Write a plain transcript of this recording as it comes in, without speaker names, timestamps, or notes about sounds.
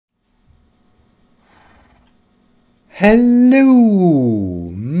Hello,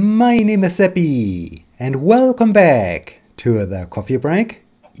 my name is Sebbi and welcome back to the coffee break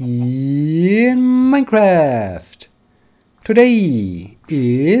in Minecraft. Today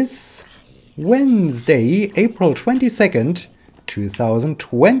is Wednesday, April 22nd,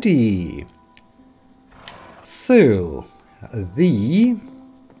 2020. So, the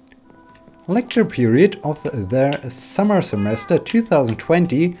lecture period of the summer semester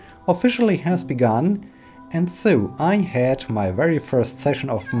 2020 officially has begun. And so I had my very first session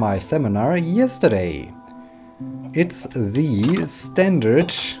of my seminar yesterday. It's the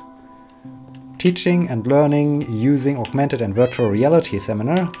standard teaching and learning using augmented and virtual reality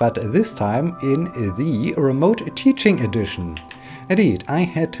seminar, but this time in the remote teaching edition. Indeed, I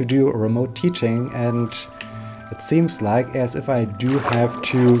had to do remote teaching, and it seems like as if I do have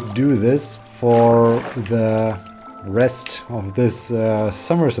to do this for the rest of this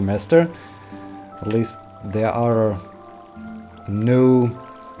summer semester. At least there are no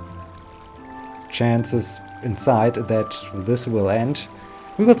chances inside that this will end.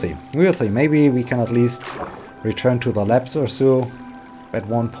 We will see. We will see. Maybe we can at least return to the labs or so at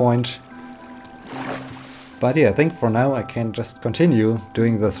one point. But yeah, I think for now I can just continue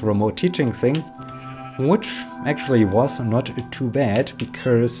doing this remote teaching thing, which actually was not too bad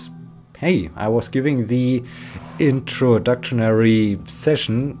because, hey, I was giving the introductory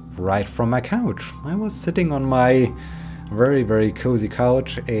session right from my couch. I was sitting on my very cozy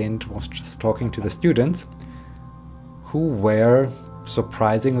couch and was just talking to the students who were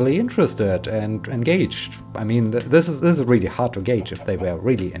surprisingly interested and engaged. I mean, this is really hard to gauge if they were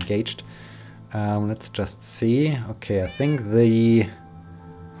really engaged. Let's just see. Okay, I think the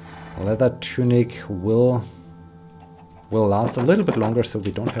leather tunic will last a little bit longer, so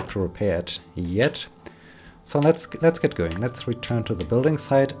we don't have to repair it yet. So let's get going. Let's return to the building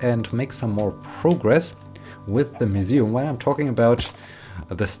site and make some more progress with the museum when I'm talking about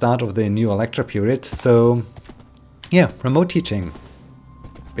the start of the new lecture period. So yeah, remote teaching.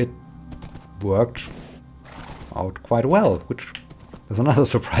 It worked out quite well, which is another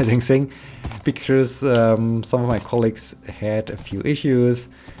surprising thing because some of my colleagues had a few issues,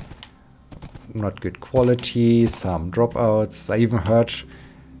 not good quality, some dropouts. I even heard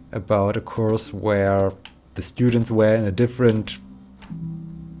about a course where the students were in a different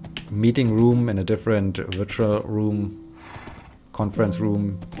meeting room, in a different virtual room, conference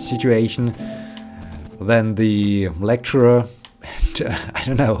room situation than the lecturer. And, I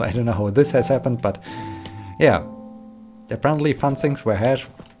don't know how this has happened, but yeah, apparently fun things were had,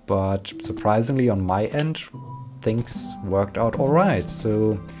 but surprisingly on my end, things worked out alright.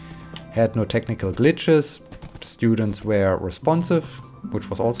 So had no technical glitches, students were responsive, which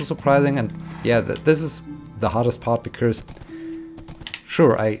was also surprising. And yeah, this is the hardest part because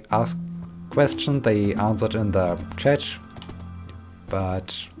sure, I asked questions, they answered in the chat,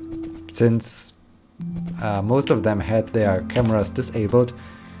 but since most of them had their cameras disabled,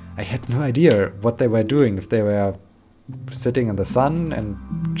 I had no idea what they were doing, if they were sitting in the sun and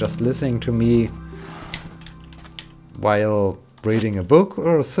just listening to me while reading a book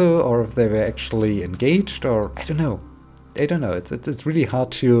or so, or if they were actually engaged, or I don't know. It's really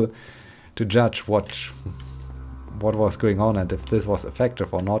hard to judge what was going on and if this was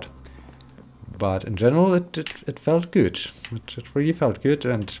effective or not. But in general, it felt good. It really felt good,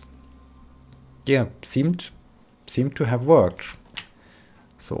 and yeah, seemed to have worked.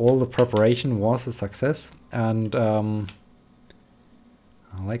 So all the preparation was a success, and I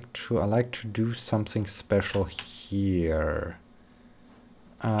like to do something special here.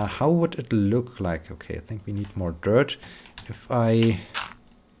 How would it look like? Okay, I think we need more dirt. If I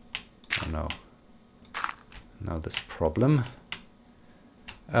don't know. Now this problem.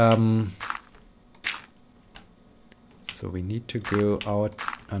 So we need to go out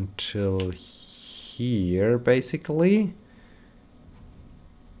until here, basically.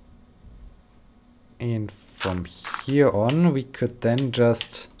 And from here on, we could then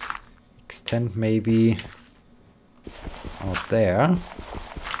just extend maybe out there.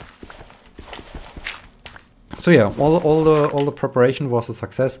 So yeah, all the preparation was a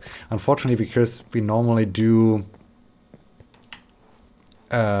success. Unfortunately, because we normally do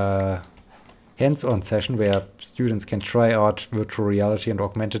hands-on session where students can try out virtual reality and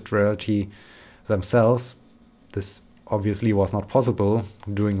augmented reality themselves, this obviously was not possible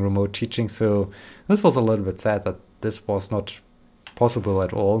doing remote teaching. So this was a little bit sad that this was not possible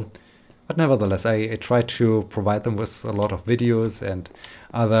at all. But nevertheless, I tried to provide them with a lot of videos and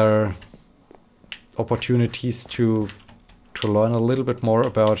other opportunities to learn a little bit more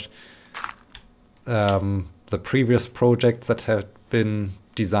about the previous projects that have been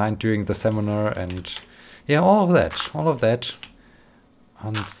designed during the seminar, and yeah, all of that.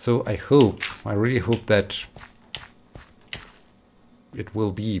 And so I really hope that it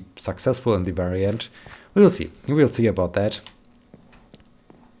will be successful in the very end. We'll see about that.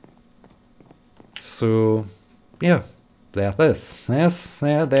 So yeah, there's this. There's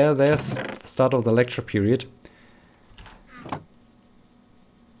the start of the lecture period.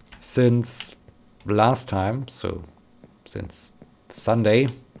 Since last time, so since Sunday,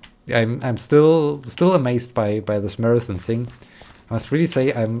 I'm still amazed by this marathon thing. I must really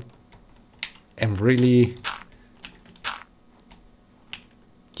say I'm really,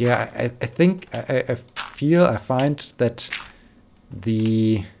 yeah, I think I find that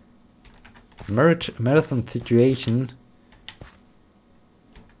the marathon situation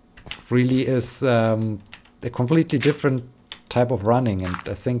really is a completely different type of running, and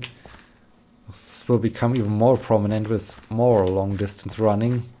I think this will become even more prominent with more long distance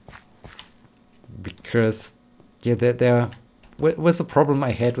running, because yeah, there was a problem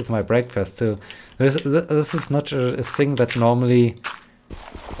I had with my breakfast. So this is not a thing that normally,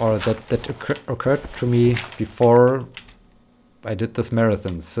 or that occurred to me before I did this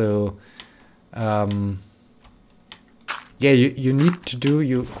marathon. So yeah, you need to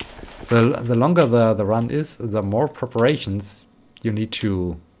do the longer the run is, the more preparations you need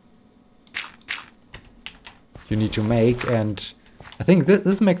to make, and I think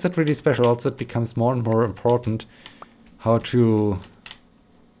this makes it really special. Also, it becomes more and more important how to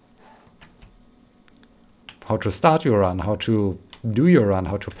start your run, how to do your run,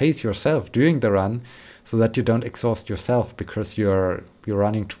 how to pace yourself during the run, so that you don't exhaust yourself because you're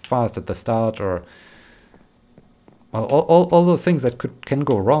running too fast at the start, or well, all those things that can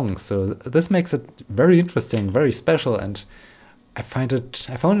go wrong. So this makes it very interesting, very special, and I found it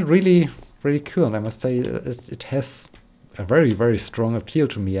really cool. And I must say it has a very, very strong appeal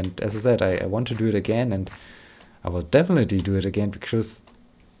to me. And as I said, I want to do it again, and I will definitely do it again, because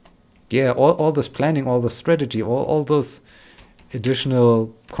yeah, all this planning, all the strategy, all those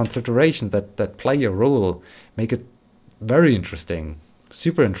additional considerations that play a role make it very interesting,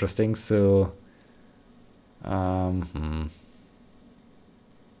 super interesting. So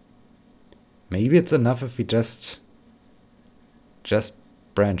maybe it's enough if we just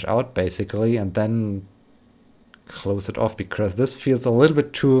branch out basically and then close it off, because this feels a little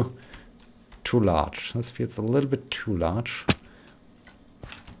bit too large. This feels a little bit too large.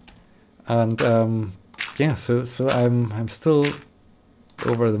 And yeah, so I'm still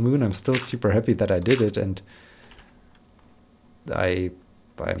over the moon. I'm still super happy that I did it, and I'm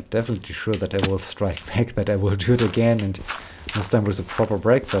definitely sure that I will strike back, that I will do it again, and this time with a proper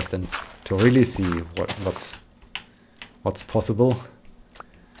breakfast, and to really see what's possible.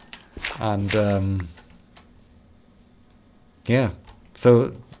 And yeah,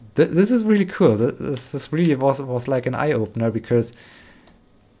 so this is really cool. This really was like an eye-opener, because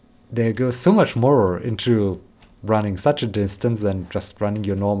there goes so much more into running such a distance than just running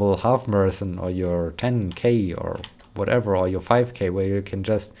your normal half marathon or your 10K or whatever, or your 5K, where you can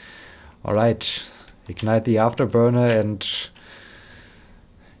just, all right, ignite the afterburner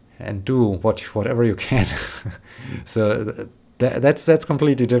and do whatever you can. So that's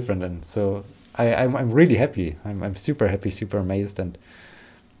completely different, and so I'm really happy. I'm super happy, super amazed, and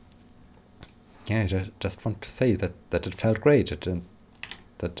yeah, I just want to say that it felt great,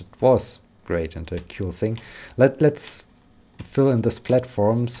 that it was great and a cool thing. Let's fill in this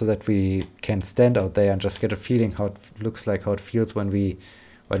platform so that we can stand out there and just get a feeling how it looks like, how it feels when we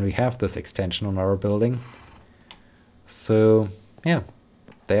have this extension on our building. So yeah,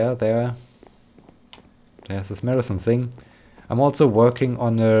 there's this marathon thing. I'm also working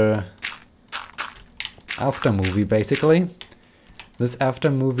on a after movie basically. This after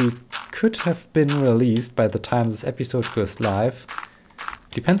movie could have been released by the time this episode goes live.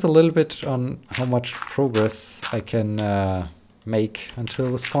 Depends a little bit on how much progress I can make until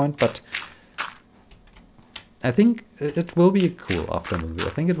this point, but I think it will be a cool after movie. I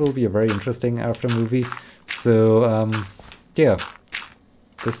think it will be a very interesting after movie. So yeah,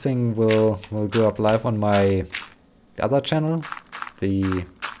 this thing will go up live on my other channel, the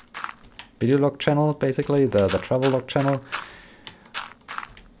video log channel, basically the travel log channel,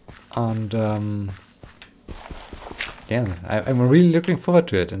 and yeah, I'm really looking forward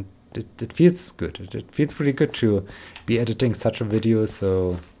to it, and it feels good. It feels really good to be editing such a video.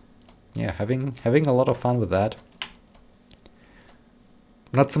 So yeah, having a lot of fun with that.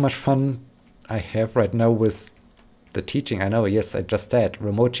 Not so much fun I have right now with the teaching. I know, yes, I just said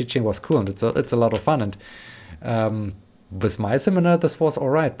remote teaching was cool, and it's a lot of fun. And with my seminar, this was all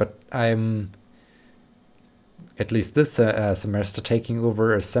right, but I'm at least this semester taking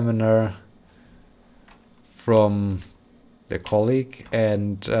over a seminar from the colleague,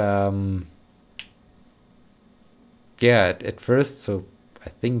 and yeah, at first, so I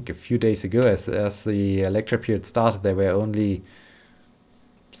think a few days ago, as the lecture period started, there were only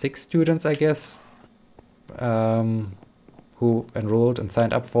 6 students, I guess, who enrolled and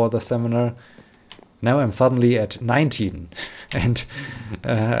signed up for the seminar. Now I'm suddenly at 19, and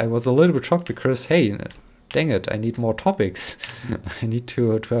I was a little bit shocked because, hey, dang it, I need more topics. I need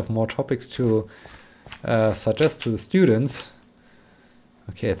to have more topics to suggest to the students.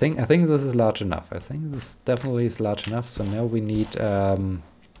 Okay, I think this is large enough. I think this definitely is large enough. So now we need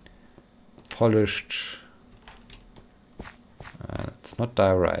polished. It's not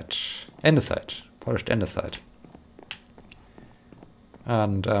diorite. Andesite. Polished andesite.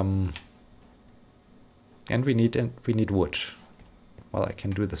 And we need wood. Well, I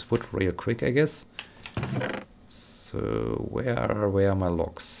can do this wood real quick, I guess. So where are my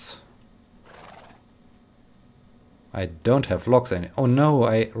logs? I don't have logs any. Oh no,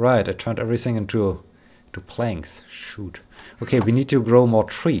 I turned everything into planks. Shoot. Okay, we need to grow more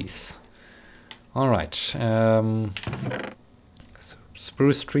trees. All right. So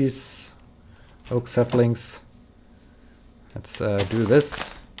spruce trees, oak saplings. Let's do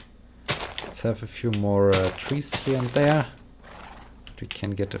this. Let's have a few more trees here and there. We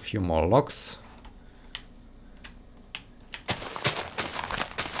can get a few more logs.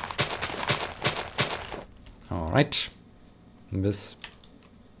 Alright, this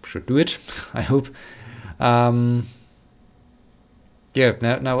should do it, I hope. Yeah,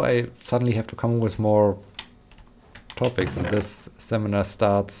 now I suddenly have to come up with more topics, and this seminar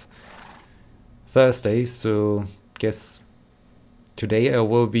starts Thursday, so guess today I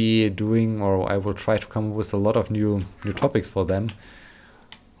will be doing, or I will try to come up with a lot of new topics for them.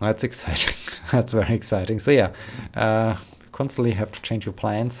 That's exciting. That's very exciting. So yeah, you constantly have to change your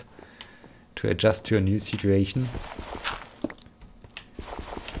plans to adjust to a new situation.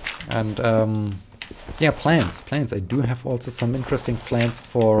 And yeah, plans. I do have also some interesting plans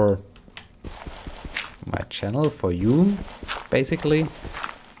for my channel, for you, basically.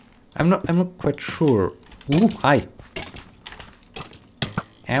 I'm not quite sure. Ooh, hi.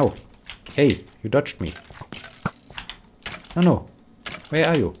 Ow. Hey, you dodged me. Oh no. Where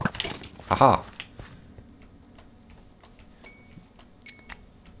are you? Haha.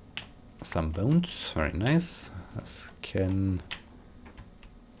 Some bones, very nice. This can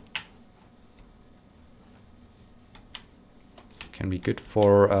be good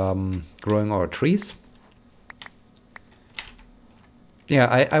for growing our trees.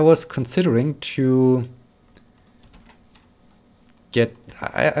 Yeah, I was considering to get.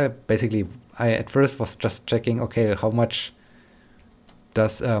 I basically at first was just checking. Okay, how much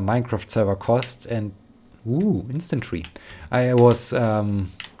does a Minecraft server cost? And ooh, instant tree. I was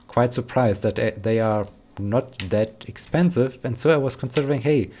quite surprised that they are not that expensive, and so I was considering,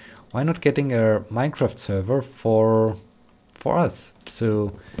 hey, why not getting a Minecraft server for us,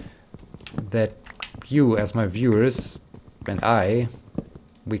 so that you as my viewers and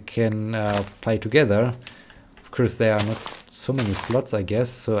we can play together. Of course, there are not so many slots, I guess,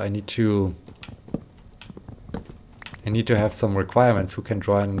 so I need to have some requirements who can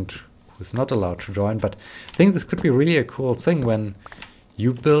join and who's not allowed to join. But I think this could be really a cool thing when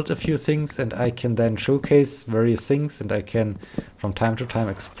you build a few things and I can then showcase various things, and I can from time to time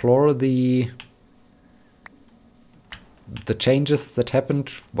explore the changes that happened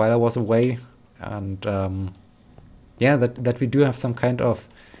while I was away. And yeah, that we do have some kind of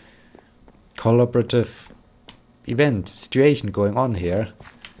collaborative event situation going on here.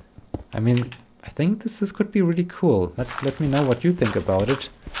 I mean, I think this could be really cool. Let me know what you think about it.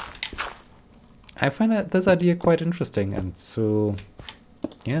 I find this idea quite interesting, and so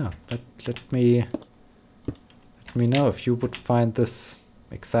yeah, let me know if you would find this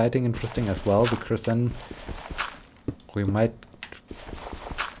exciting, interesting as well, because then we might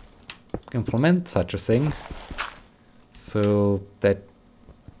implement such a thing so that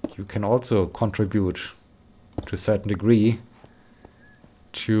you can also contribute to a certain degree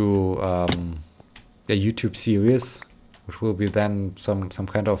to a YouTube series, which will be then some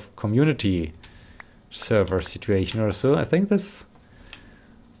kind of community server situation or so. I think this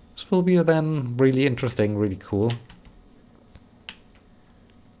will be then really interesting, really cool.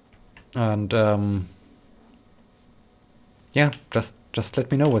 And yeah, just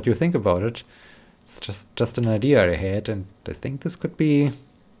let me know what you think about it. It's just an idea I had, and I think this could be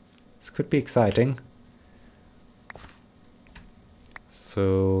exciting.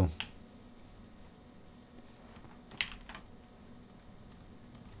 So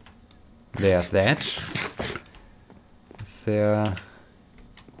there's that. Is there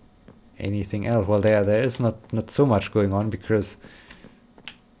anything else. Well, there is not so much going on, because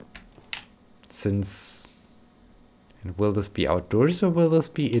since... And will this be outdoors or will this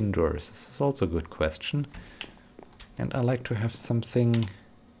be indoors? This is also a good question. And I like to have something...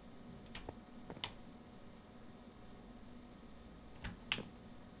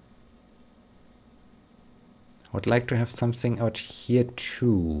 I would like to have something out here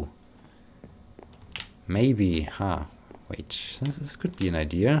too. Maybe, wait, this could be an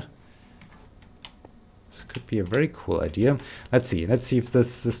idea. This could be a very cool idea. Let's see if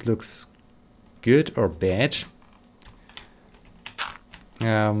this looks good or bad.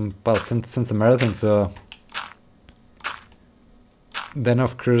 Well, since the marathon, so then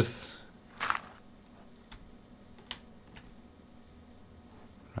of course,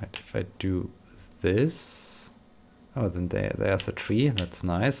 right, if I do this, oh, then there's a tree. That's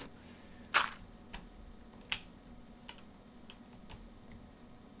nice.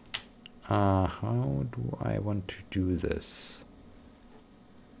 How do I want to do this?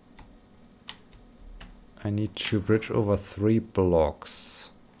 I need to bridge over 3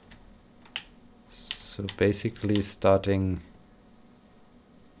 blocks. So basically starting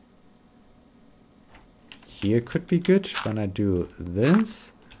here could be good. When I do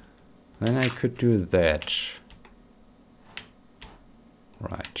this, then I could do that.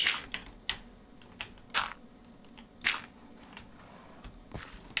 Right.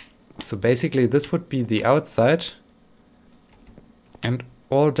 So basically this would be the outside, and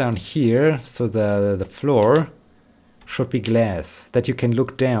all down here, so the floor should be glass, that you can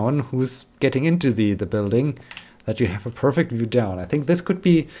look down who's getting into the building, that you have a perfect view down. I think this could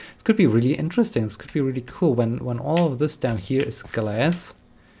be really interesting. This could be really cool when all of this down here is glass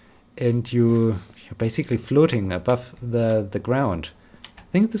and you're basically floating above the ground.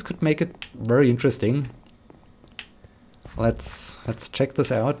 I think this could make it very interesting. Let's check this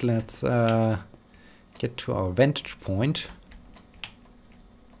out. Let's get to our vantage point.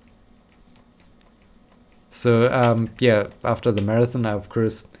 So yeah, after the marathon, I of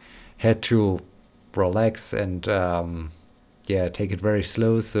course had to relax and yeah, take it very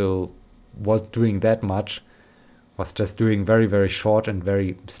slow. So wasn't doing that much. Was just doing very, very short and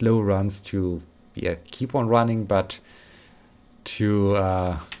very slow runs to keep on running, but to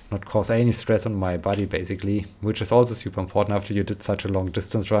not cause any stress on my body, basically, which is also super important. After you did such a long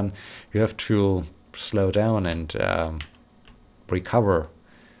distance run, you have to slow down and recover.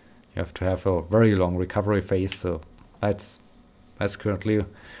 You have to have a very long recovery phase, so that's currently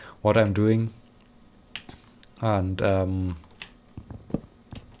what I'm doing. And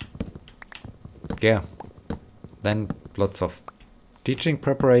yeah, then lots of teaching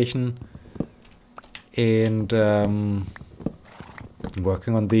preparation and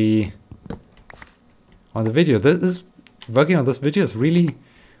working on the video. Working on this video is really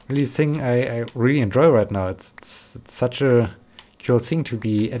a thing I really enjoy right now. It's such a cool thing to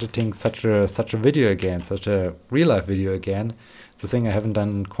be editing such a video again, such a real life video again. It's a thing I haven't done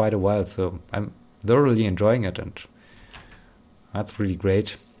in quite a while, so I'm thoroughly enjoying it, and that's really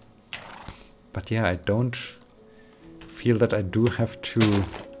great. But yeah, I don't feel that I do have to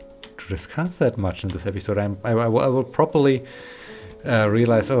discuss that much in this episode. I will properly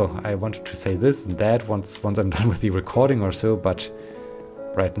realize, oh, I wanted to say this and that once I'm done with the recording or so, but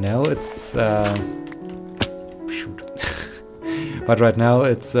right now it's shoot. But right now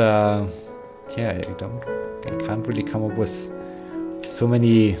it's yeah, I can't really come up with so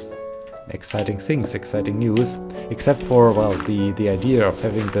many exciting things, exciting news, except for, well, the idea of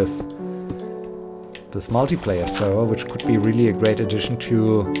having this multiplayer server, which could be really a great addition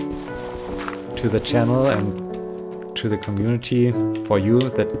to the channel and to the community, for you,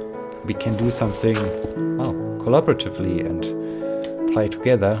 that we can do something, well, collaboratively and play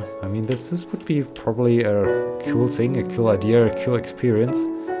together. I mean, this would be probably a cool thing, a cool idea, a cool experience.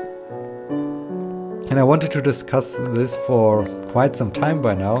 And I wanted to discuss this for quite some time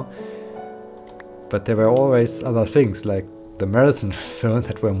by now, but there were always other things like the marathon so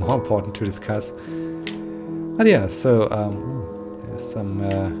that were more important to discuss. But yeah, so there's some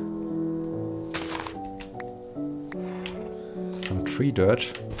tree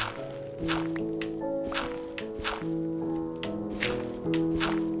dirt.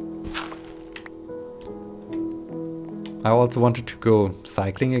 I also wanted to go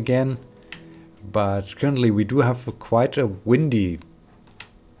cycling again, but currently we do have quite a windy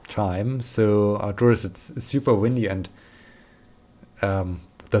time, so outdoors it's super windy, and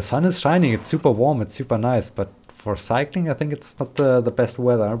the sun is shining, it's super warm, it's super nice, but for cycling I think it's not the best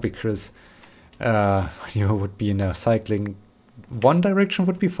weather, because you would be in a cycling, one direction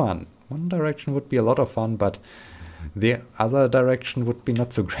would be fun, one direction would be a lot of fun, but The other direction would be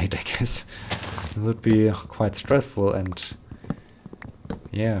not so great, I guess. It would be quite stressful and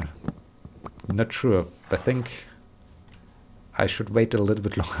yeah, not sure. I think I should wait a little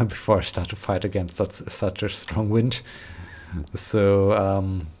bit longer before I start to fight against such a strong wind. So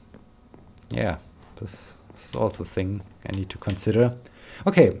yeah, this is also a thing I need to consider.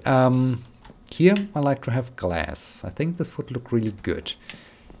 Okay, here I like to have glass. I think this would look really good.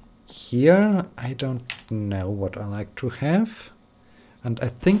 Here I don't know what I like to have. And I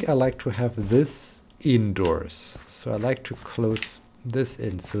think I like to have this indoors. So I like to close this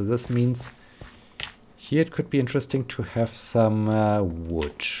in. So this means here it could be interesting to have some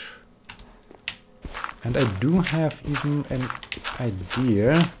wood. And I do have even an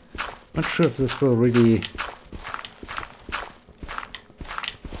idea. Not sure if this will really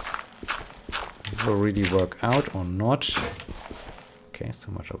work out or not. Okay,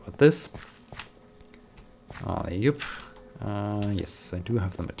 so much about this. Yep. Yes, I do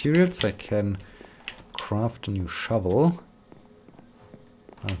have the materials. I can craft a new shovel.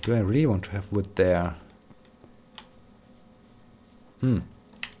 Do I really want to have wood there?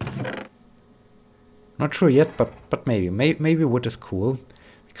 Not sure yet, but maybe wood is cool.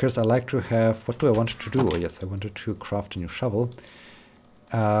 Because I like to have... What do I want to do? Oh yes, I wanted to craft a new shovel.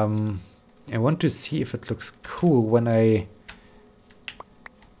 I want to see if it looks cool when I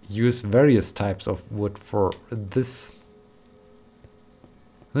use various types of wood for this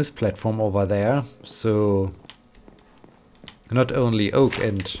platform over there. So not only oak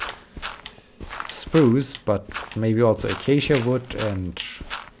and spruce, but maybe also acacia wood and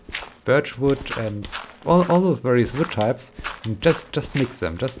birch wood and all those various wood types, and just mix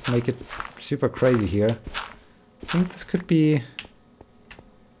them, just make it super crazy here. I think this could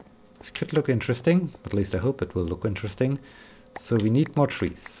look interesting. At least I hope it will look interesting. So we need more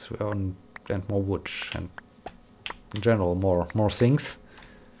trees and more wood and in general more things.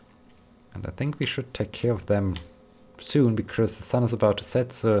 And I think we should take care of them soon because the sun is about to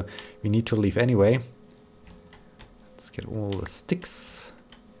set, so we need to leave anyway. Let's get all the sticks.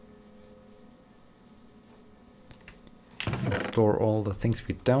 And store all the things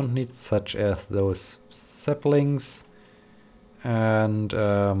we don't need, such as those saplings and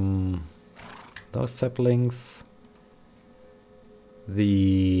those saplings.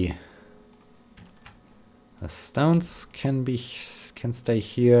 The stones can stay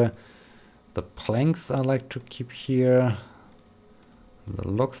here. The planks I like to keep here. The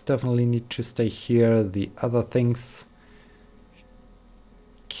logs definitely need to stay here. The other things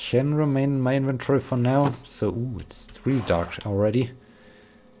can remain in my inventory for now. So, ooh, it's really dark already.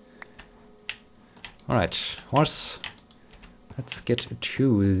 Alright, horse. Let's get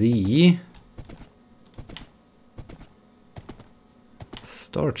to the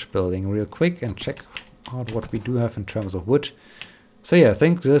storage building real quick and check out what we do have in terms of wood. So yeah, I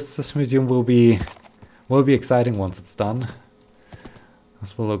think this museum will be exciting once it's done.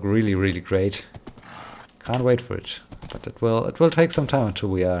 This will look really, really great. Can't wait for it. But it will take some time until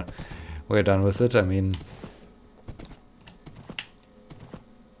we're done with it. I mean,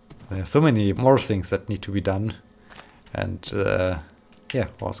 there are so many more things that need to be done. And yeah,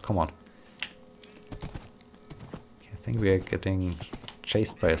 boss, come on. I think we are getting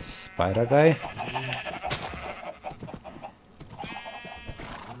chased by a spider guy.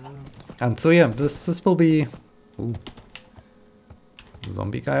 And so yeah, this will be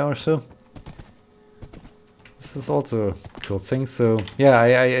zombie guy or so. This is also a cool thing. So yeah,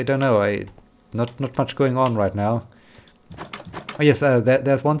 I don't know. Not much going on right now. Oh yes,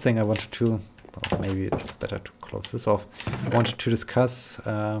 there's one thing I wanted to. Well, maybe it's better to close this off. I wanted to discuss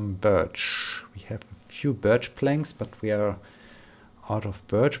birch. We have a few birch planks, but we are out of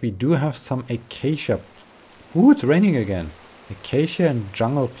birch. We do have some acacia. Ooh, it's raining again. Acacia and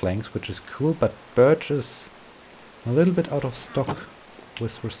jungle planks, which is cool, but birch is a little bit out of stock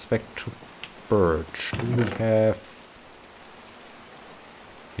with respect to birch. Do we have...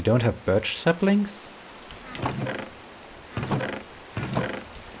 We don't have birch saplings?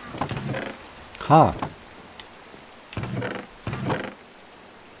 Ha!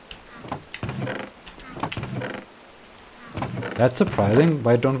 That's surprising.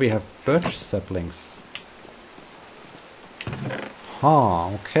 Why don't we have birch saplings? Huh,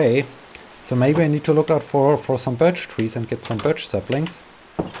 okay. So maybe I need to look out for some birch trees and get some birch saplings.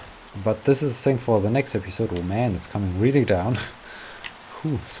 But this is a thing for the next episode. Oh man, it's coming really down.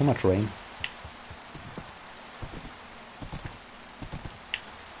 Whew, so much rain.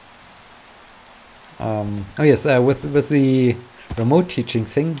 Oh yes, with the remote teaching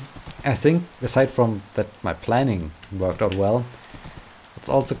thing, I think, aside from that my planning worked out well, it's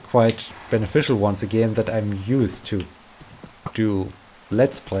also quite beneficial once again that I'm used to do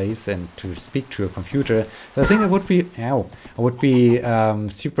Let's Plays and to speak to a computer. So I think it would be,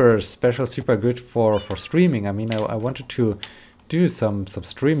 super special, super good for streaming. I mean, I wanted to do some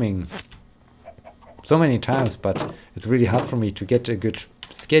streaming so many times, but it's really hard for me to get a good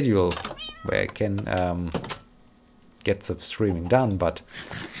schedule where I can get some streaming done. But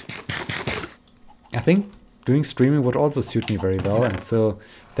I think doing streaming would also suit me very well, and so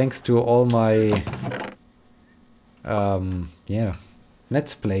thanks to all my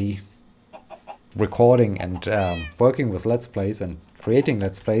Let's Play recording and working with Let's Plays and creating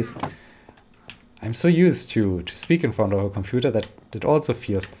Let's Plays, I'm so used to speak in front of a computer that it also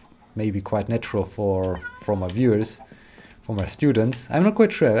feels maybe quite natural for my viewers, for my students. I'm not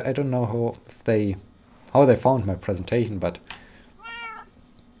quite sure. I don't know how they found my presentation, but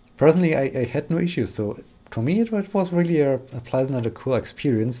personally I had no issues. So to me it was really a pleasant and a cool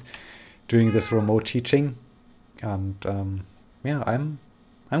experience doing this remote teaching, and yeah,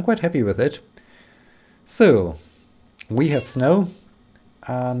 I'm quite happy with it. So we have snow,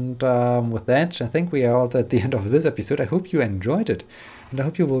 and with that I think we are all at the end of this episode. I hope you enjoyed it, and I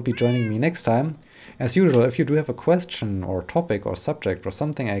hope you will be joining me next time. As usual, if you do have a question or topic or subject or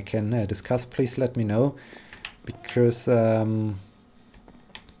something I can discuss, please let me know, because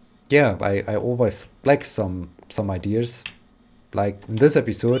yeah, I always like some ideas. Like in this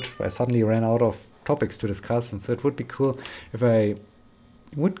episode, I suddenly ran out of topics to discuss, and so it would be cool if I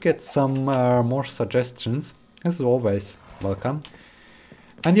would get some more suggestions. This is always welcome.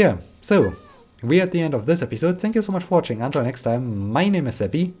 And yeah, so we're at the end of this episode. Thank you so much for watching. Until next time, my name is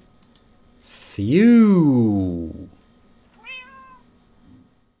Sebbi. See you!